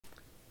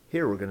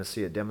Here we're going to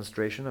see a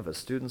demonstration of a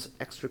student's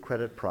extra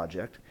credit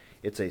project.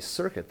 It's a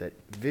circuit that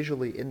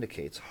visually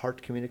indicates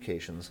HART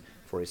communications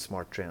for a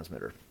smart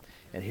transmitter.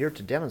 And here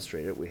to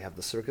demonstrate it, we have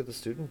the circuit the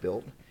student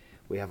built.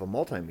 We have a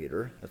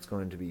multimeter that's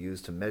going to be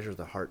used to measure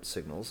the HART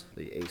signals,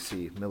 the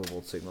AC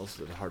millivolt signals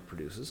that the HART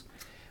produces.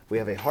 We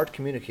have a HART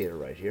communicator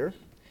right here.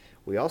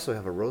 We also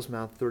have a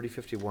Rosemount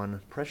 3051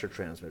 pressure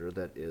transmitter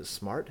that is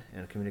smart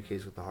and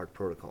communicates with the HART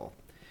protocol.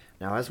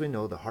 Now, as we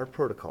know, the HART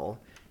protocol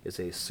is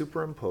a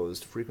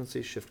superimposed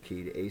frequency shift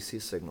keyed AC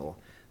signal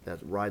that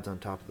rides on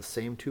top of the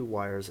same two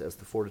wires as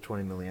the 4 to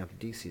 20 milliamp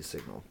DC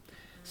signal.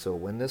 So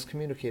when this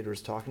communicator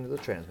is talking to the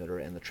transmitter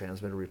and the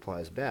transmitter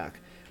replies back,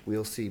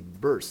 we'll see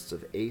bursts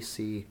of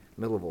AC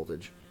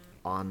millivoltage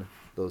on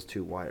those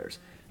two wires.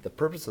 The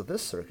purpose of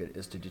this circuit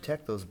is to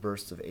detect those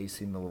bursts of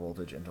AC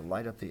millivoltage and to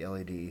light up the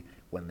LED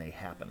when they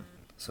happen.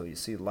 So you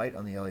see light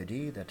on the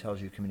LED, that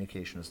tells you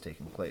communication is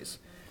taking place.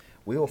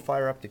 We will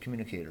fire up the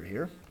communicator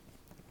here.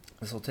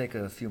 This will take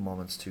a few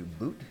moments to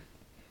boot.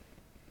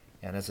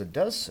 And as it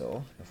does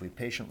so, if we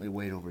patiently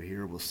wait over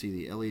here, we'll see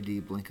the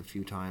LED blink a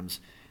few times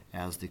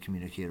as the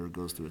communicator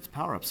goes through its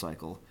power-up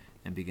cycle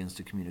and begins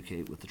to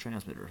communicate with the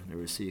transmitter. There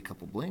we see a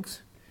couple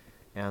blinks,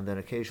 and then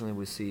occasionally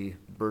we see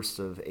bursts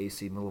of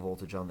AC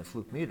millivoltage on the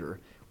fluke meter,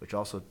 which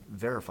also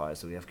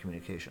verifies that we have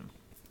communication.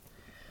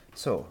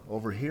 So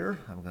over here,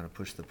 I'm going to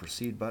push the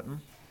proceed button.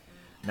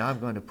 Now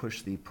I'm going to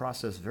push the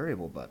process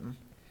variable button.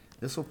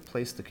 This will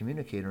place the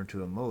communicator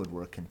into a mode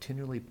where it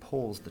continually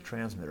polls the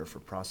transmitter for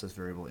process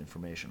variable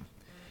information.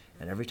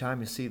 And every time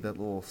you see that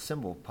little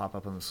symbol pop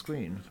up on the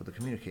screen for the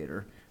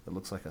communicator that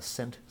looks like a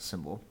cent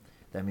symbol,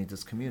 that means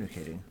it's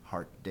communicating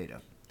HART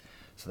data.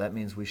 So that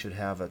means we should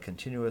have a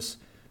continuous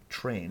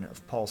train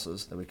of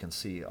pulses that we can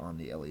see on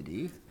the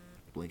LED,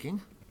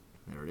 blinking,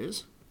 there it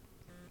is,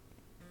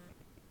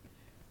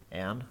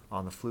 and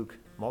on the fluke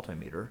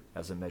multimeter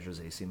as it measures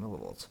AC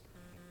millivolts.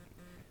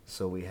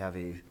 So we have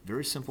a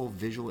very simple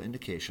visual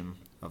indication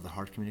of the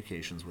HART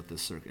communications with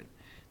this circuit.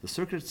 The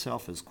circuit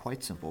itself is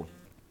quite simple.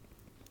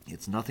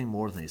 It's nothing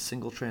more than a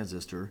single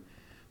transistor,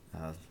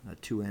 a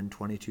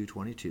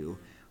 2N2222.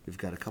 We've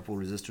got a couple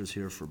resistors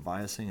here for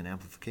biasing and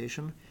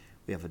amplification.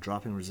 We have a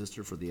dropping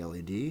resistor for the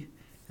LED,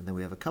 and then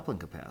we have a coupling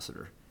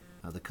capacitor.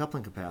 The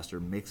coupling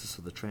capacitor makes it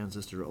so the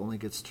transistor only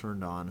gets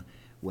turned on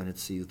when it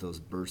sees those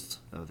bursts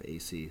of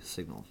AC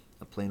signal.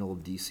 A plain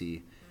old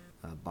DC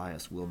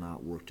bias will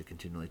not work to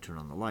continually turn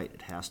on the light.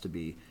 It has to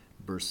be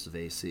bursts of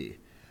AC.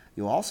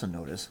 You'll also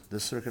notice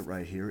this circuit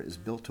right here is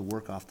built to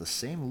work off the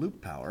same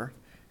loop power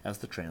as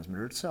the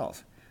transmitter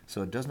itself.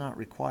 So it does not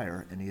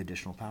require any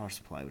additional power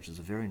supply, which is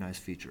a very nice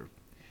feature.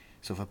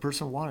 So if a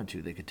person wanted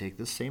to, they could take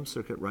this same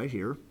circuit right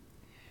here,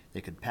 they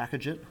could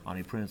package it on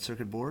a printed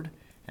circuit board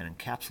and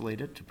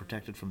encapsulate it to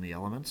protect it from the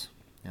elements,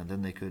 and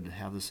then they could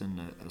have this in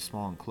a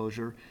small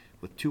enclosure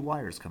with two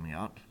wires coming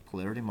out,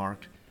 polarity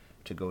marked,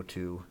 to go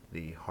to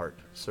the HART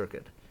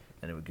circuit,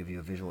 and it would give you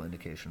a visual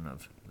indication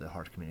of the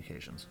HART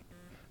communications.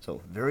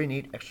 So very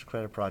neat extra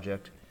credit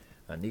project,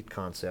 a neat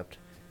concept.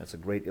 That's a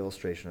great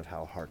illustration of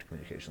how HART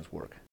communications work.